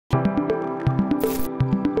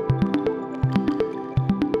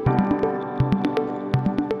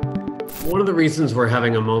One of the reasons we're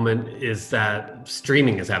having a moment is that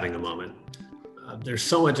streaming is having a moment. There's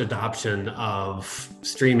so much adoption of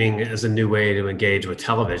streaming as a new way to engage with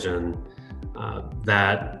television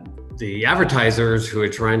that the advertisers who are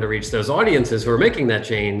trying to reach those audiences who are making that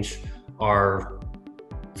change are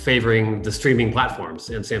favoring the streaming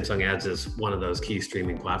platforms, and Samsung Ads is one of those key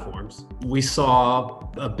streaming platforms. We saw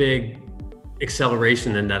a big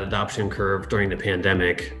acceleration in that adoption curve during the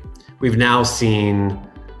pandemic. We've now seen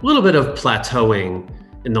a little bit of plateauing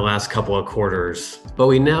in the last couple of quarters, but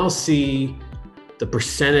we now see the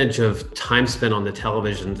percentage of time spent on the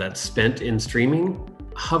television that's spent in streaming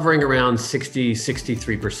hovering around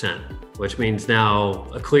 63%, which means now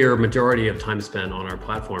a clear majority of time spent on our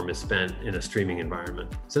platform is spent in a streaming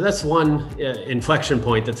environment. So that's one inflection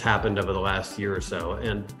point that's happened over the last year or so.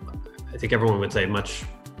 And I think everyone would say much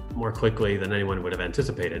more quickly than anyone would have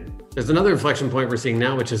anticipated. There's another inflection point we're seeing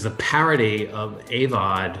now, which is the parity of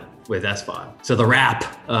AVOD with SVOD. So the wrap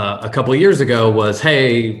a couple of years ago was,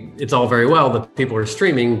 hey, it's all very well that people are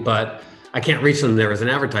streaming, but I can't reach them there as an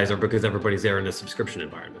advertiser because everybody's there in a subscription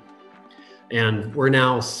environment. And we're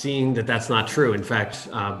now seeing that that's not true. In fact,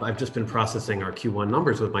 I've just been processing our Q1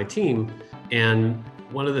 numbers with my team. And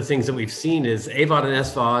one of the things that we've seen is AVOD and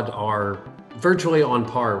SVOD are virtually on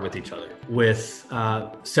par with each other, with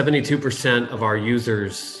 72% of our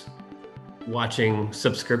users watching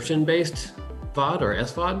subscription-based VOD or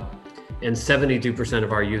SVOD, and 72%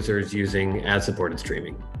 of our users using ad-supported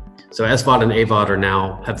streaming. So SVOD and AVOD are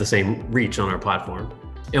now have the same reach on our platform.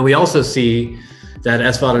 And we also see that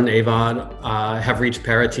SVOD and AVOD have reached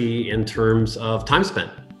parity in terms of time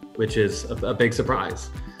spent, which is a big surprise.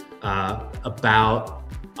 About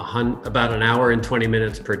an hour and 20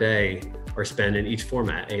 minutes per day are spent in each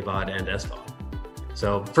format, AVOD and SVOD.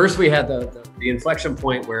 So first we had the inflection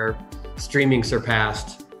point where streaming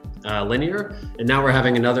surpassed linear, and now we're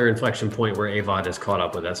having another inflection point where AVOD is caught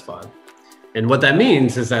up with SVOD. And what that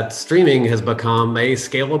means is that streaming has become a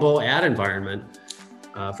scalable ad environment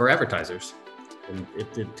for advertisers. And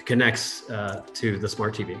it connects to the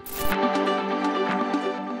smart TV.